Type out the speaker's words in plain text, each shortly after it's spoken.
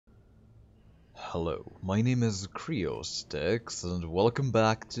Hello, my name is Creostix, and welcome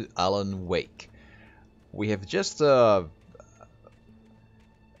back to Alan Wake. We have just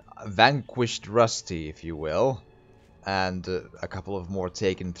vanquished Rusty, if you will, and a couple of more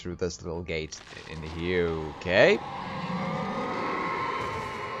taken through this little gate in here. Okay.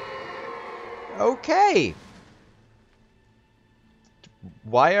 Okay.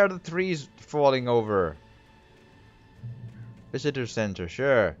 Why are the trees falling over? Visitor center,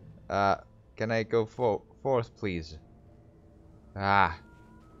 sure. Can I go forth, please? Ah,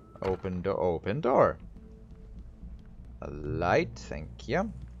 open door. A light, thank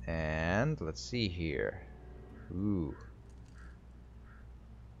you. And let's see here. Ooh.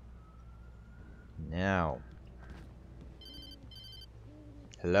 Now.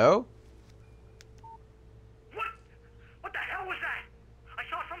 Hello? What? What the hell was that? I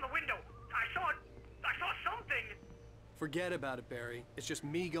saw it from the window. I saw something. Forget about it, Barry. It's just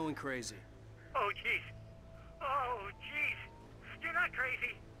me going crazy. Oh, jeez. Oh, jeez. You're not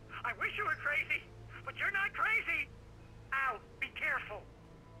crazy. I wish you were crazy, but you're not crazy. Ow, be careful.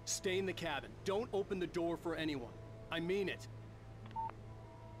 Stay in the cabin. Don't open the door for anyone. I mean it.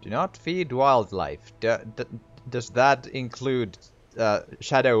 Do not feed wildlife. Does that include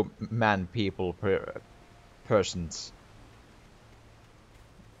shadow man people persons?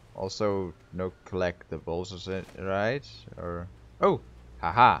 Also, no collectibles, is it right? Or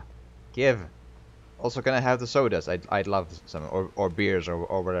haha, give. Also, can I have the sodas? I'd love some, or beers,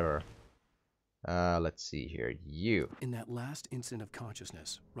 or whatever. Let's see here. You. In that last instant of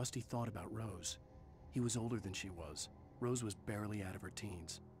consciousness, Rusty thought about Rose. He was older than she was. Rose was barely out of her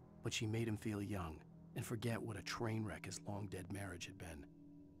teens, but she made him feel young and forget what a train wreck his long-dead marriage had been.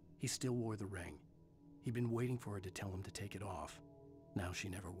 He still wore the ring. He'd been waiting for her to tell him to take it off. Now she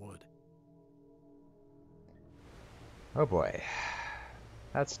never would. Oh boy.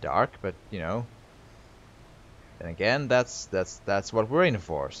 That's dark, but you know. Then again, that's what we're in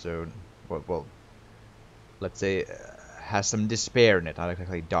for. So, well, let's say has some despair in it. Not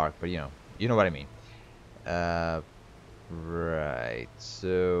exactly dark, but you know what I mean. Right.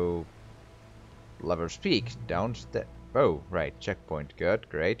 So, Lover's Peak down. Oh, right. Checkpoint. Good.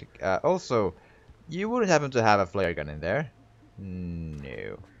 Great. Also, you wouldn't happen to have a flare gun in there?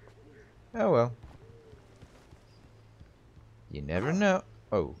 No. Oh well. You never know.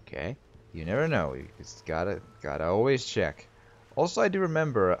 Okay. You never know. You just gotta always check. Also, I do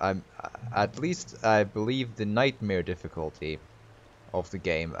remember, at least I believe the nightmare difficulty of the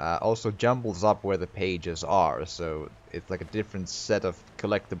game also jumbles up where the pages are, so it's like a different set of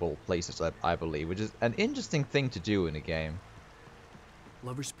collectible places, I believe, which is an interesting thing to do in a game.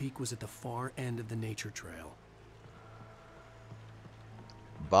 Lover's Peak was at the far end of the nature trail.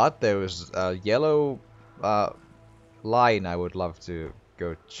 But there was a yellow line I would love to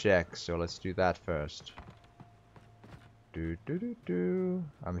go check, so let's do that first.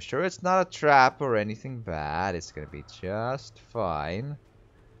 I'm sure it's not a trap or anything bad. It's gonna be just fine.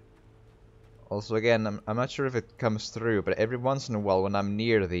 Also, again, I'm not sure if it comes through, but every once in a while, when I'm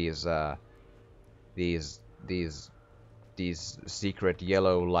near these secret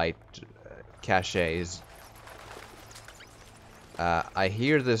yellow light caches, I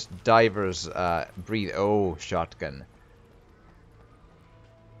hear this diver's breathe. Oh, shotgun.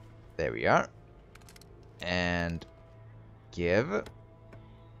 There we are. And give.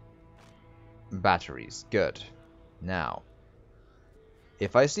 Batteries. Good. Now,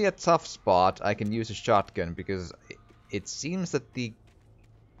 if I see a tough spot, I can use a shotgun, because it seems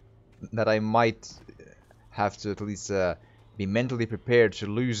that I might have to at least be mentally prepared to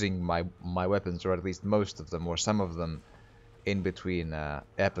losing my weapons, or at least most of them, or some of them, in between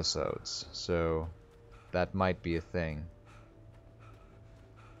episodes. So that might be a thing.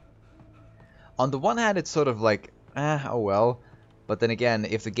 On the one hand, it's sort of like, oh well. But then again,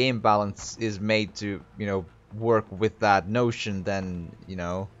 if the game balance is made to, work with that notion, then,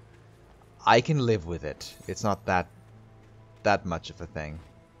 I can live with it. It's not that much of a thing.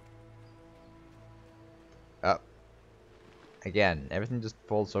 Again, everything just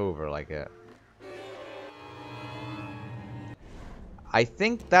falls over like a... I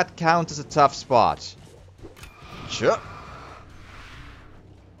think that counts as a tough spot. Sure.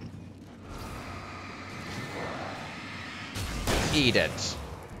 Eat it.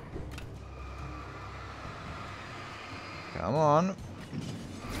 Come on.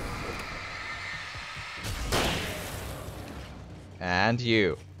 And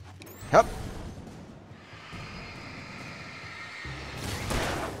you. Hup.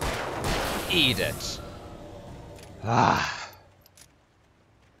 Eat it. Ah.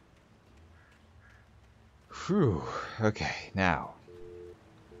 Whew. Okay, now.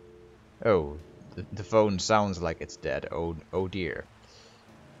 Oh, the phone sounds like it's dead. Oh dear.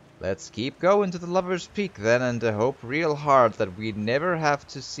 Let's keep going to the Lover's Peak then, and hope real hard that we never have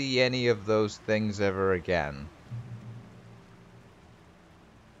to see any of those things ever again.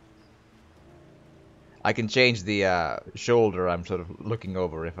 I can change the shoulder I'm sort of looking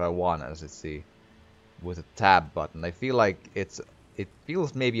over if I want, as it's the with a tab button. I feel like it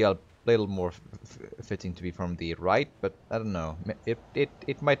feels maybe a little more fitting to be from the right, but I don't know.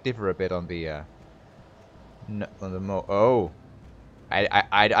 It might differ a bit on the oh.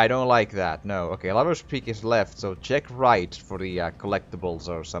 I don't like that. No. Okay, Lover's Peak is left, so check right for the collectibles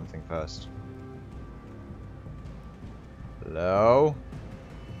or something first. Hello?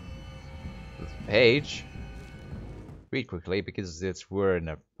 Page? Read quickly because it's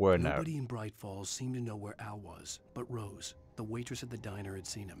Werner. Nobody in Bright Falls seemed to know where Al was, but Rose, the waitress at the diner, had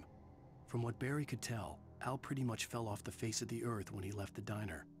seen him. From what Barry could tell, Al pretty much fell off the face of the earth when he left the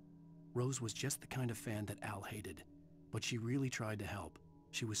diner. Rose was just the kind of fan that Al hated. But she really tried to help.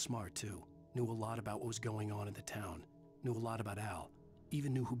 She was smart, too. Knew a lot about what was going on in the town. Knew a lot about Al.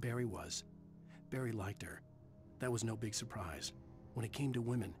 Even knew who Barry was. Barry liked her. That was no big surprise. When it came to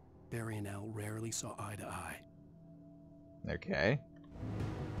women, Barry and Al rarely saw eye to eye. Okay.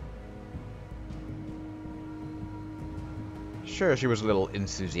 Sure, she was a little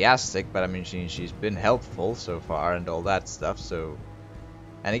enthusiastic, but I mean, she's been helpful so far and all that stuff, so...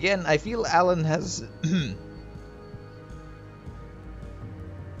 And again, I feel Alan has...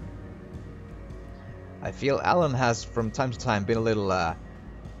 I feel Alan has, from time to time, been a little, a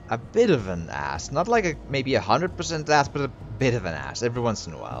bit of an ass. Not like maybe 100% ass, but a bit of an ass, every once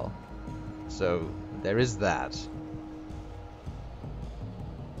in a while. So, there is that.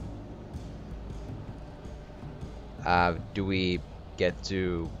 Do we get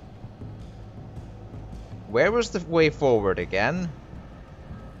to... Where was the way forward again?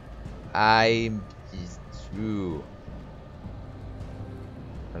 Ooh.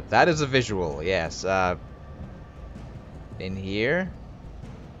 That is a visual, yes. In here?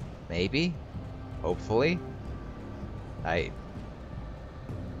 Maybe? Hopefully?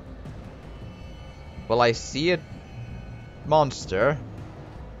 Well, I see a monster.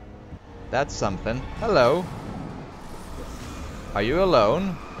 That's something. Hello. Are you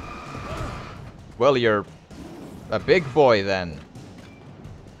alone? Well, you're a big boy then.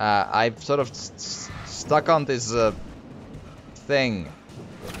 I've sort of stuck on this thing.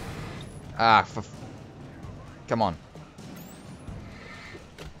 Come on.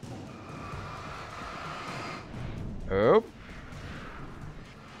 Oh.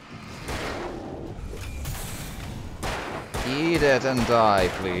 Eat it and die,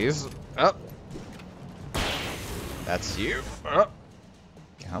 please. Oh. That's you. Oh.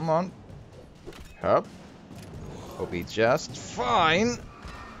 Come on. Up. Will be just fine.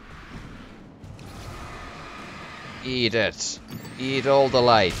 Eat it. Eat all the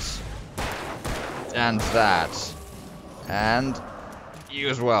light. And that. And you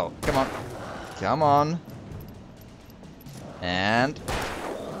as well. Come on. Come on. And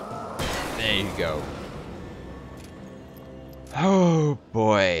there you go. Oh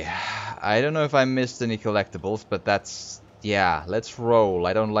boy. I don't know if I missed any collectibles, but that's... Yeah, let's roll.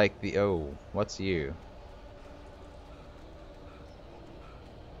 I don't like the... Oh, what's you?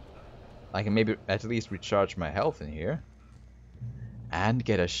 I can maybe at least recharge my health in here. And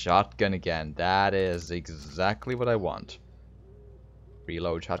get a shotgun again. That is exactly what I want.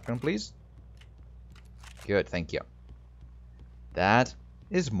 Reload shotgun, please. Good, thank you. That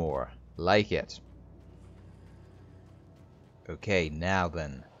is more like it. Okay, now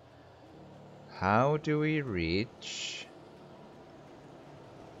then. How do we reach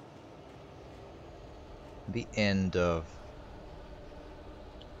the end of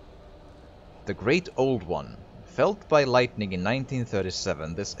the Great Old One? Felled by lightning in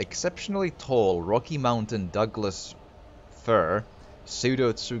 1937, this exceptionally tall Rocky Mountain Douglas fir,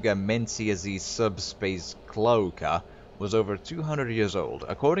 Pseudotsuga menziesi subspace glauca, was over 200 years old.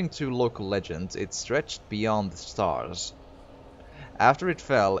 According to local legends, it stretched beyond the stars. After it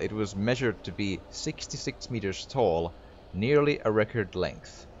fell, it was measured to be 66 meters tall, nearly a record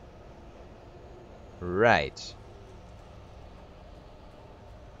length. Right.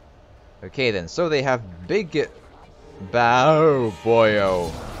 Okay then, so they have big... Oh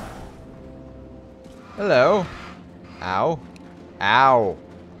boyo. Hello. Ow. Ow.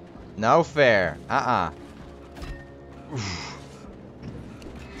 No fair.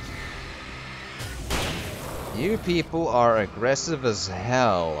 You people are aggressive as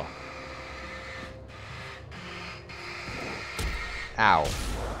hell. Ow.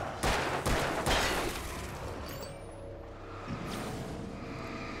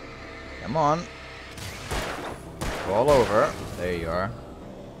 Come on. Fall over. There you are.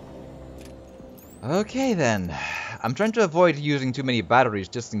 Okay then. I'm trying to avoid using too many batteries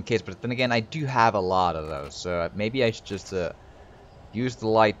just in case, but then again, I do have a lot of those, so maybe I should just use the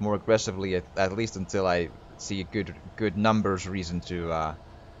light more aggressively, at least until I see a good numbers reason to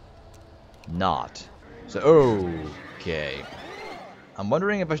not. So, okay. I'm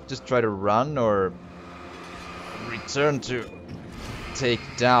wondering if I should just try to run or return to take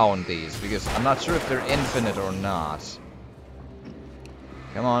down these, because I'm not sure if they're infinite or not.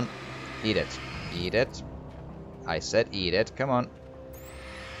 Come on. Eat it. Eat it. I said eat it. Come on.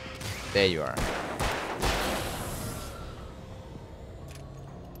 There you are.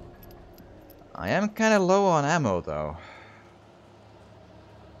 I am kind of low on ammo, though.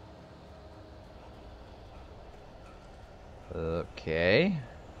 Okay.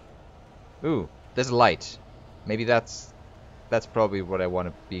 Ooh, there's a light. Maybe that's probably what I want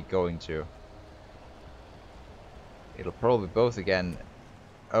to be going to. It'll probably both again.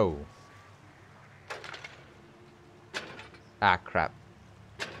 Oh. Ah, crap.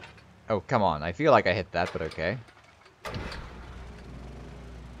 Oh, come on. I feel like I hit that, but okay.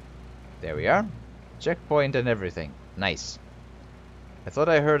 There we are. Checkpoint and everything. Nice. I thought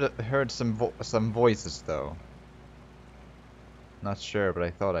I heard some voices, though. Not sure, but I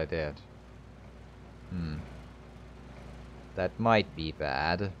thought I did. That might be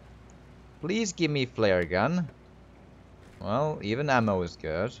bad. Please give me flare gun. Well, even ammo is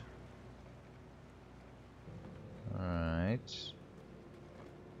good. Alright.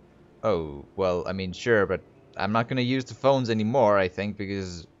 Oh, well, I mean, sure, but I'm not gonna use the phones anymore, I think,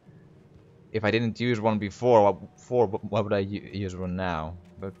 because if I didn't use one before, what would I use one now?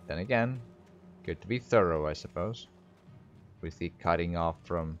 But then again, good to be thorough, I suppose. With the cutting off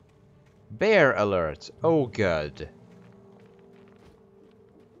from... Bear alert! Oh, good.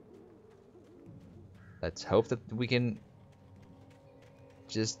 Let's hope that we can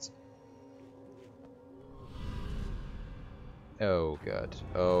just... Oh, good.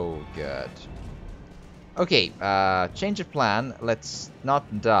 Oh, good. Okay, change of plan. Let's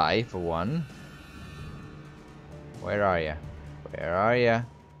not die, for one. Where are you? Where are you?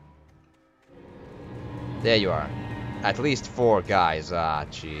 There you are. At least 4 guys. Ah,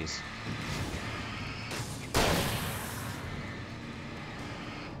 jeez.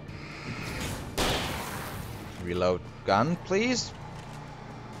 Reload gun, please.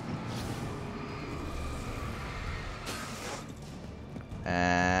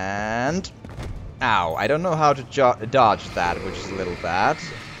 And... Ow, I don't know how to dodge that, which is a little bad.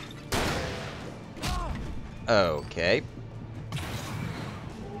 Okay.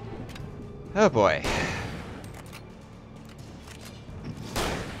 Oh boy.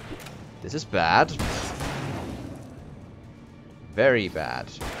 This is bad. Very bad.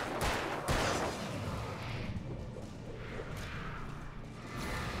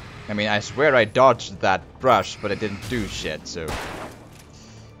 I mean, I swear I dodged that brush, but it didn't do shit, so...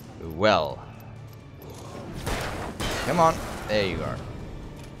 Well. Come on. There you are.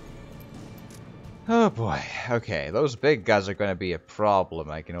 Oh boy. Okay, those big guys are gonna be a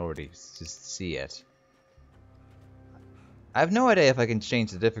problem. I can already just see it. I have no idea if I can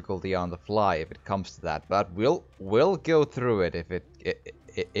change the difficulty on the fly if it comes to that, but we'll go through it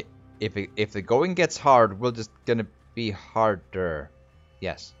if the going gets hard, we're just gonna be harder.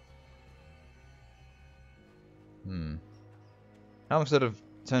 Yes. Now I'm sort of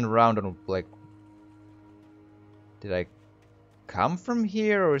turned around and like, did I come from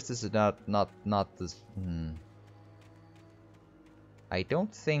here, or is this not this? I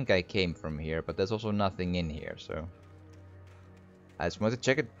don't think I came from here, but there's also nothing in here, so I just want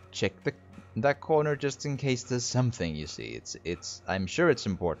to check that corner just in case there's something. You see, it's I'm sure it's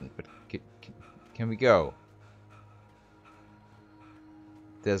important, but can we go?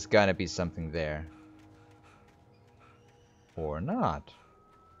 There's gonna be something there. Or not.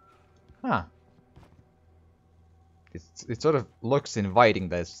 Huh. It sort of looks inviting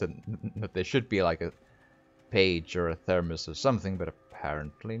that there should be like a page or a thermos or something, but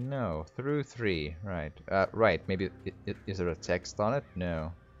apparently no. Through 3, right. Right, maybe is there a text on it?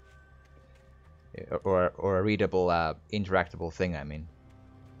 No. Or a readable, interactable thing, I mean.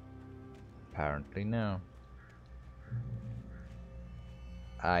 Apparently no.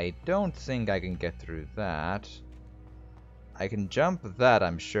 I don't think I can get through that. I can jump that,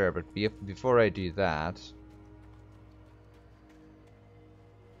 I'm sure, but before I do that...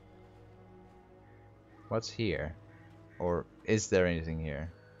 What's here? Or is there anything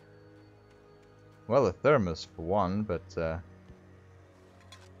here? Well, a thermos for one, but...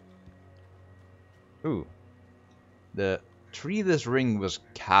 Ooh. The tree this ring was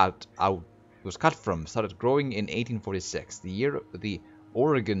cut out was cut from started growing in 1846, the year the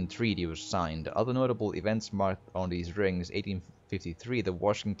Oregon Treaty was signed. Other notable events marked on these rings: 1853, the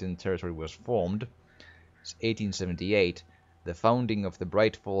Washington Territory was formed. 1878, the founding of the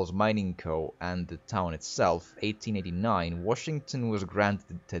Bright Falls Mining Co. and the town itself. 1889, Washington was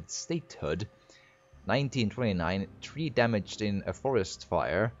granted statehood. 1929, tree damaged in a forest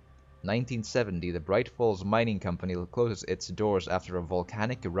fire. 1970, the Bright Falls Mining Company closes its doors after a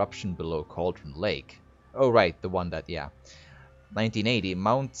volcanic eruption below Cauldron Lake. Oh right, the one that, yeah. 1980,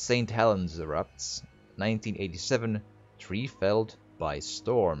 Mount St. Helens erupts. 1987, tree felled by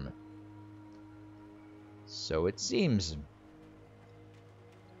storm. So it seems.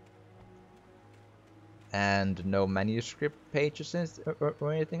 And no manuscript pages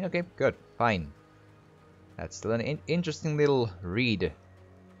or anything? Okay, good, fine. That's still an interesting little read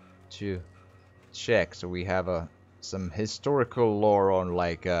to check. So we have some historical lore on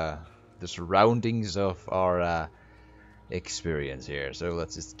like the surroundings of our experience here. So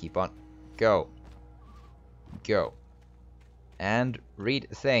let's just keep on. Go. And read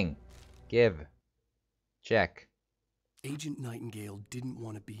thing. Give. Check. Agent Nightingale didn't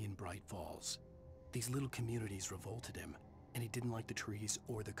want to be in Bright Falls. These little communities revolted him, and he didn't like the trees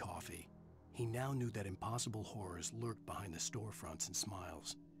or the coffee. He now knew that impossible horrors lurked behind the storefronts and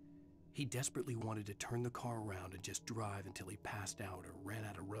smiles. He desperately wanted to turn the car around and just drive until he passed out or ran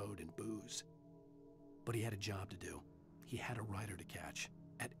out of road and booze. But he had a job to do. He had a rider to catch,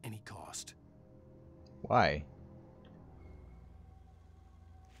 at any cost. Why?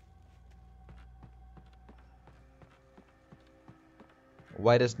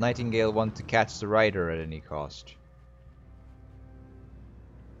 Why does Nightingale want to catch the rider at any cost?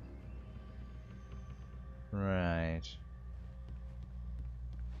 Right.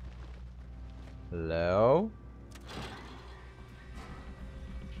 Hello?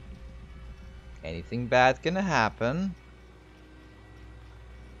 Anything bad gonna happen?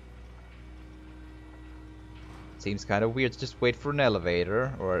 Seems kind of weird to just wait for an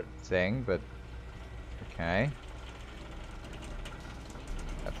elevator or thing, but okay.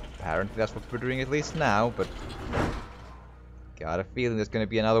 Apparently that's what we're doing at least now, but got a feeling there's gonna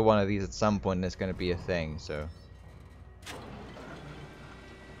be another one of these at some point and it's gonna be a thing, so.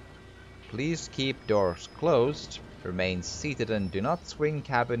 Please keep doors closed, remain seated and do not swing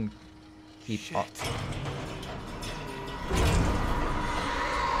cabin. Keep on.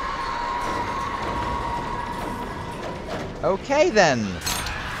 Okay then.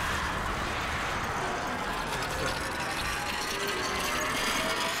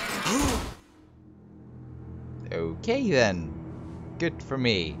 Okay then. Good for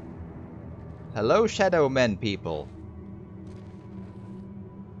me. Hello, Shadow Men people.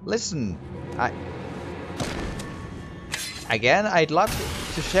 Listen, Again, I'd love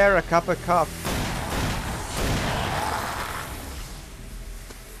to share a cup of coffee.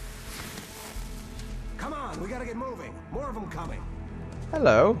 Come on, we gotta get moving. More of them coming.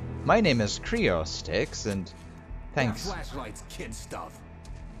 Hello, my name is Creostix, and thanks. Yeah, flashlights, kid stuff.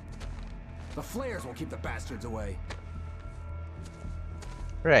 The flares will keep the bastards away.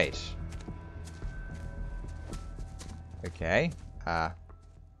 Right. Okay.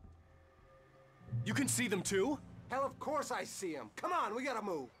 You can see them too? Hell, of course I see them. Come on, we gotta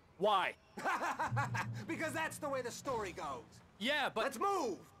move. Why? Because that's the way the story goes. Yeah, but Let's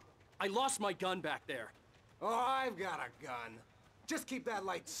move! I lost my gun back there. Oh, I've got a gun. Just keep that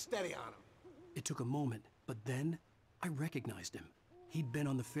light steady on him. It took a moment, but then I recognized him. He'd been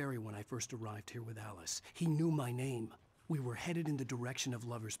on the ferry when I first arrived here with Alice. He knew my name. We were headed in the direction of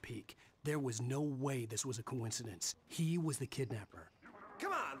Lover's Peak. There was no way this was a coincidence. He was the kidnapper.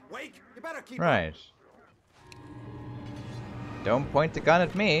 Come on, Wake. You better keep Right. up. Don't point the gun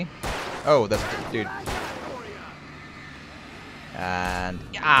at me. Oh, that's the dude. And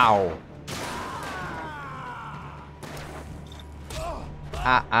ow.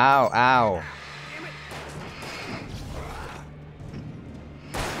 Ow, ow.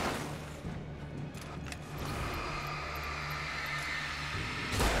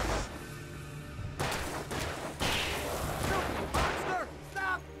 Monster,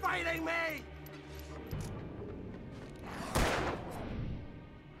 stop fighting me!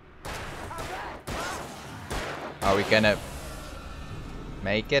 Are we gonna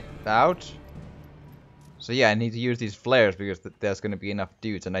make it out? So yeah, I need to use these flares because there's gonna be enough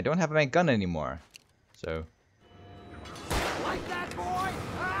dudes, and I don't have my gun anymore. So. Like that, boy!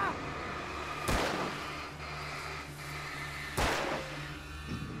 Ah!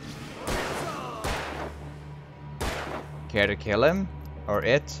 Care to kill him? Or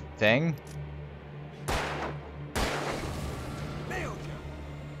it? Thing? Nailed you.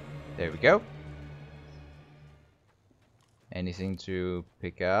 There we go. Anything to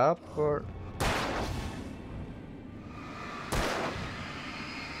pick up or...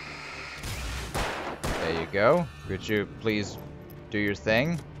 There you go. Could you please do your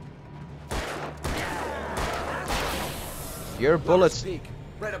thing? Your bullets... Speak.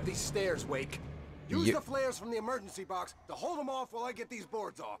 Right up these stairs, Wake. Use You- the flares from the emergency box to hold them off while I get these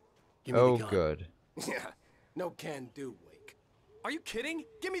boards off. Give me Oh, the gun. good. Yeah, no can do, Wake. Are you kidding?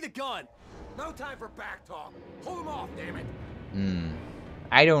 Give me the gun! No time for back talk. Hold them off, damn it.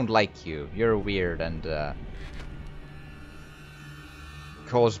 I don't like you. You're weird and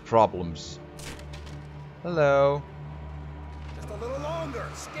cause problems. Hello. Just a little longer.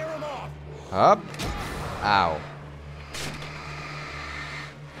 Scare them off. Up. Ow.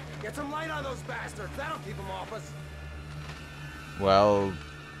 Get some light on those bastards. That'll keep them off us. Well,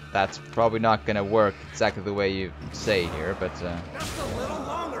 that's probably not gonna work exactly the way you say here, but Just a little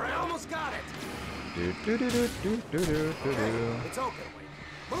longer. I almost got it. do do do do do do do do do. It's open,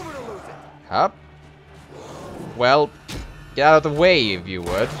 Wake. Move it or lose it. Up. Well, get out of the way if you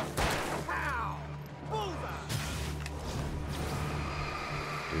would. Pow! Bullseye!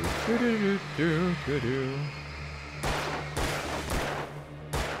 Do do do do do do.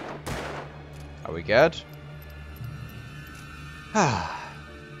 Are we good? Ah.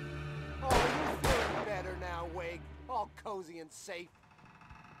 Oh, you're feeling better now, Wake. All cozy and safe.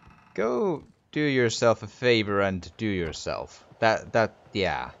 Go do yourself a favor and do yourself. Yeah.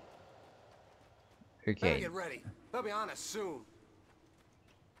 Better Okay. get ready. They'll be on us soon.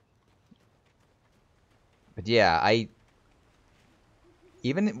 But yeah,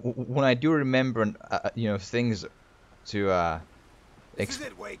 even when I do remember, you know, things to This is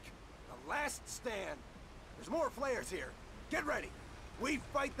it, Wake. The last stand. There's more flares here. Get ready. We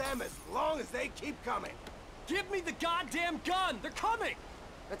fight them as long as they keep coming. Give me the goddamn gun! They're coming!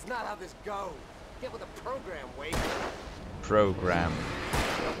 That's not how this goes. Get with the program, Wake. program.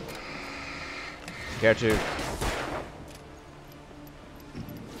 Care to?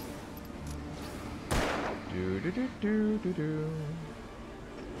 Do do do do do do.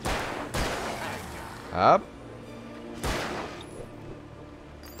 Up.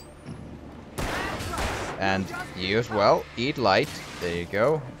 And you as well. Eat light. There you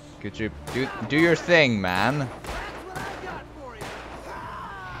go. Could you do your thing, man?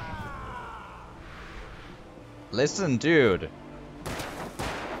 Listen, dude.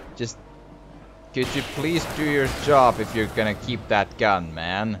 Just could you please do your job if you're gonna keep that gun,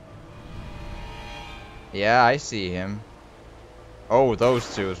 man? Yeah, I see him. Oh,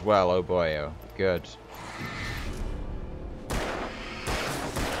 those two as well. Oh boy, oh, good.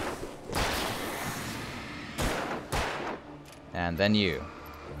 And then you.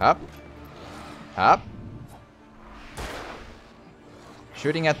 Up. Up.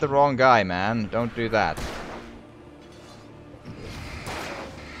 Shooting at the wrong guy, man. Don't do that.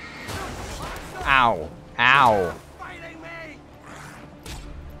 Ow. Ow.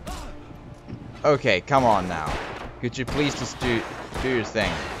 Okay, come on now. Could you please just do your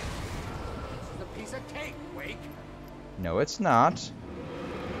thing? This is a piece of cake, Wake. No, it's not.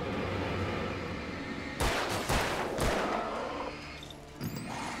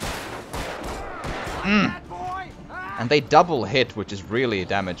 That boy! Ah! And they double hit, which is really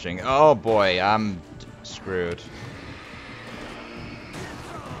damaging. Oh boy, I'm screwed.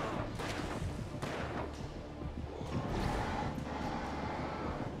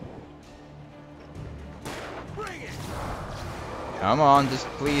 Bring it! Come on, just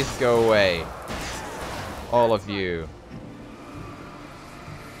please go away. All of you.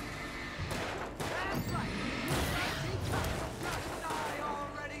 That's right. Die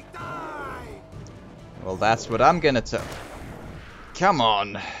already, die! Well, that's what I'm gonna tell. Come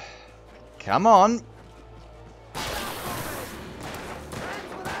on. Come on. That's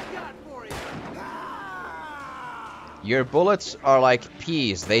what I got for you! Ah! Your bullets are like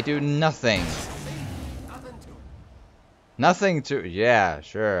peas. They do nothing. Nothing to it. Nothing to... Yeah,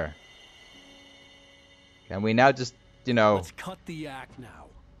 sure. Can we now just, you know... Let's cut the act now.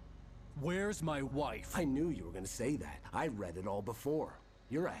 Where's my wife? I knew you were gonna say that. I read it all before.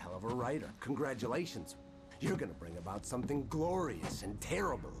 You're a hell of a writer. Congratulations. You're gonna bring about something glorious and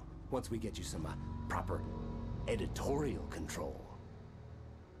terrible once we get you some proper editorial control.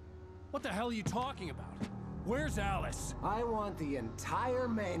 What the hell are you talking about? Where's Alice? I want the entire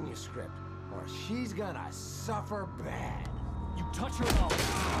manuscript, or she's gonna suffer bad. You touch her up.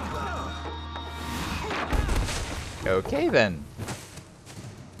 Okay, then.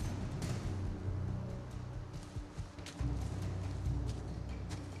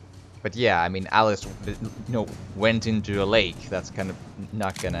 But yeah, I mean, Alice, you know, went into a lake. That's kind of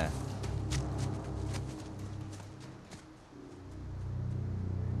not gonna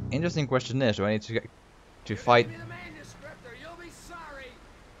interesting question is, do I need to fight? Give me the manuscript or you'll be sorry.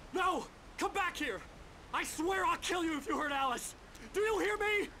 No! Come back here! I swear I'll kill you if you hurt Alice! Do you hear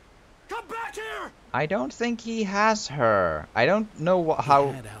me? Come back here! I don't think he has her. I don't know how...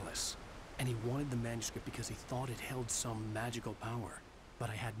 He had Alice, and he wanted the manuscript because he thought it held some magical power. But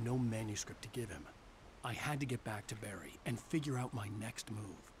I had no manuscript to give him. I had to get back to Barry and figure out my next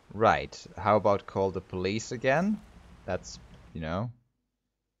move. Right. How about call the police again? That's, you know,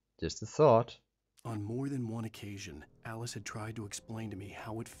 just a thought. On more than one occasion, Alice had tried to explain to me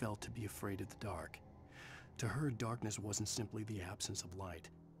how it felt to be afraid of the dark. To her, darkness wasn't simply the absence of light,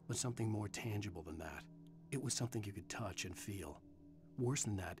 but something more tangible than that. It was something you could touch and feel. Worse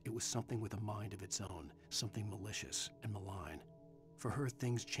than that, it was something with a mind of its own, something malicious and malign. For her,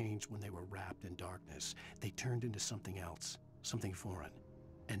 things changed when they were wrapped in darkness. They turned into something else, something foreign.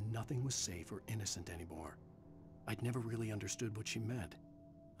 And nothing was safe or innocent anymore. I'd never really understood what she meant,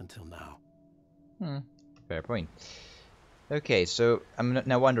 until now. Fair point. Okay, so I'm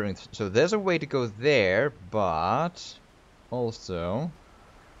now wondering, so there's a way to go there, but also...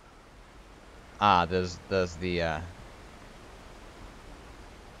 there's the,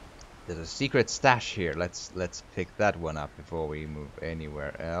 there's a secret stash here. Let's pick that one up before we move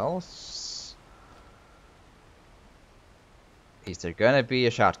anywhere else. Is there gonna be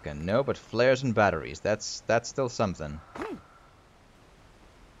a shotgun? No, but flares and batteries. That's still something.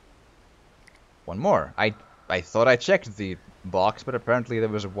 One more. I thought I checked the box, but apparently there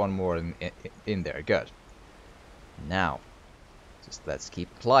was one more in there. Good. Now, just let's keep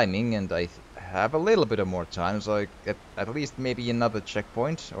climbing, and I have a little bit of more time, so I get at least maybe another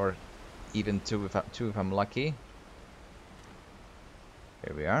checkpoint, or even two if I'm lucky.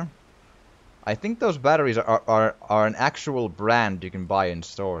 Here we are. I think those batteries are an actual brand you can buy in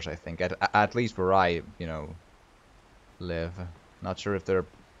stores, I think. At least where I, you know, live. Not sure if they're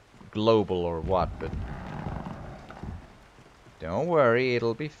global or what, but... Don't worry,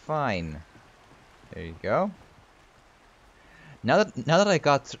 it'll be fine. There you go. Now that I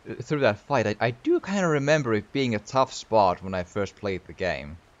got through that fight, I do kind of remember it being a tough spot when I first played the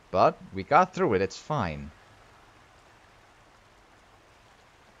game. But we got through it, it's fine.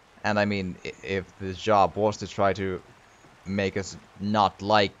 And I mean, if the job was to try to make us not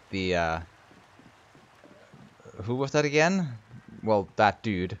like the, who was that again? Well, that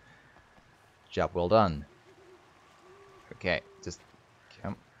dude. Job well done. Okay, just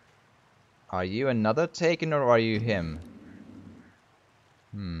come. Are you another Taken or are you him?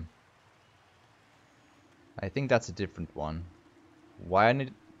 I think that's a different one. Why do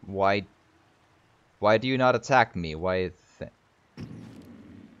you not attack me? Why?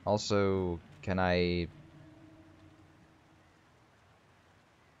 Also, can I?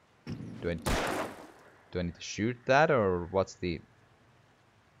 Do I need to shoot that, or what's the?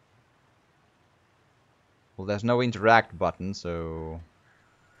 Well, there's no interact button, so.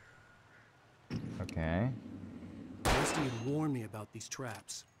 Okay. Rusty had warned me about these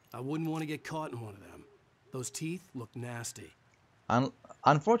traps. I wouldn't want to get caught in one of them. Those teeth look nasty.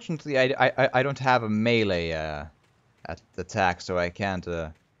 Unfortunately, I don't have a melee attack, so I can't,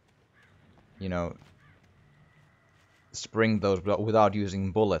 you know, spring those without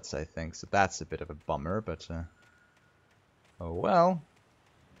using bullets, I think. So that's a bit of a bummer, but oh well.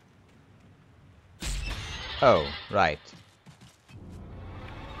 Oh, right.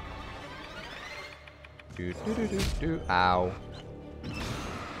 Ow.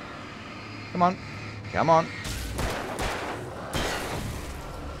 Come on. Come on.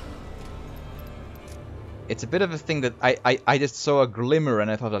 It's a bit of a thing that I just saw a glimmer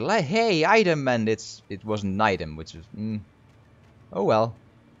and I thought, like, hey, item, and it wasn't an item, which is... oh well.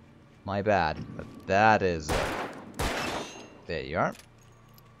 My bad. But that is... there you are.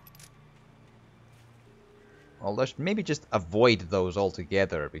 Well, maybe just avoid those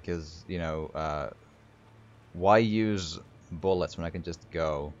altogether, because, you know, why use bullets when I can just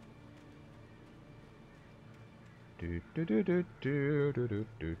go? It's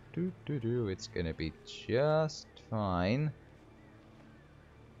gonna be just fine.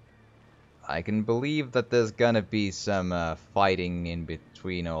 I can believe that there's gonna be some fighting in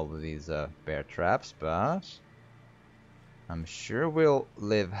between all of these bear traps, but I'm sure we'll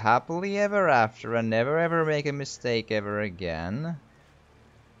live happily ever after and never ever make a mistake ever again.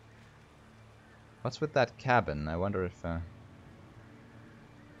 What's with that cabin? I wonder if...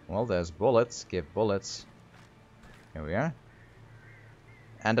 well, there's bullets. Give bullets. Here we are.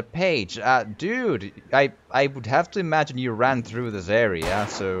 And a page. Dude, I would have to imagine you ran through this area,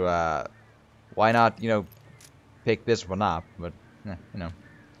 so why not, you know, pick this one up? But, you know,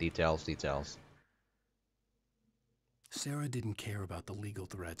 details. Sarah didn't care about the legal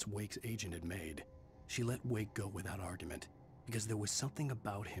threats Wake's agent had made. She let Wake go without argument, because there was something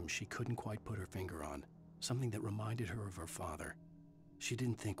about him she couldn't quite put her finger on, something that reminded her of her father. She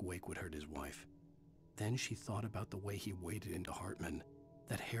didn't think Wake would hurt his wife. Then she thought about the way he waded into Hartman,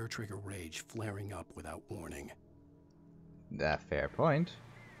 that hair-trigger rage flaring up without warning. Fair point.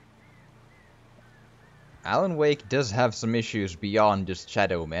 Alan Wake does have some issues beyond just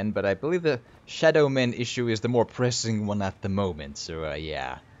Shadow Men, but I believe the Shadow Men issue is the more pressing one at the moment, so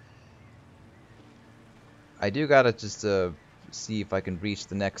yeah. I do gotta just see if I can reach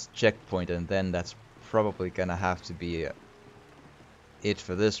the next checkpoint, and then that's probably gonna have to be it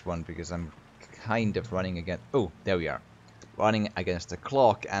for this one, because I'm kind of running against... Oh, there we are. Running against the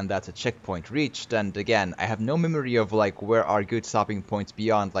clock, and that's a checkpoint reached, and again, I have no memory of, like, where are good stopping points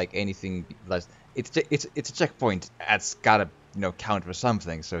beyond, like, anything... It's a checkpoint. That's gotta, count for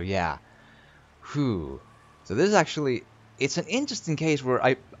something. So yeah. Whew. So this is actually, it's an interesting case where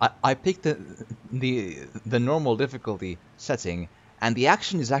I picked the normal difficulty setting, and the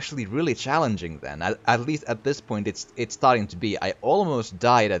action is actually really challenging. Then, at least at this point, it's starting to be. I almost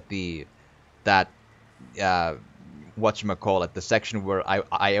died at whatchamacallit, the section where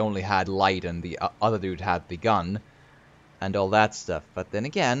I only had light and the other dude had the gun, and all that stuff. But then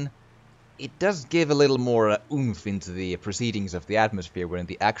again, it does give a little more oomph into the proceedings of the atmosphere when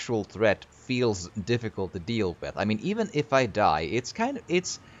the actual threat feels difficult to deal with. I mean, even if I die,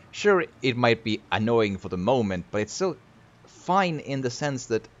 sure, it might be annoying for the moment, but it's still fine in the sense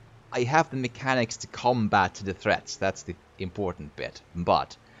that I have the mechanics to combat the threats. That's the important bit.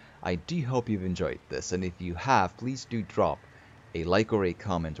 But I do hope you've enjoyed this, and if you have, please do drop a like or a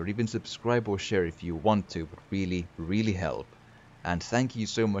comment, or even subscribe or share if you want to, but really, really help. And thank you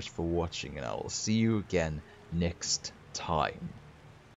so much for watching, and I will see you again next time.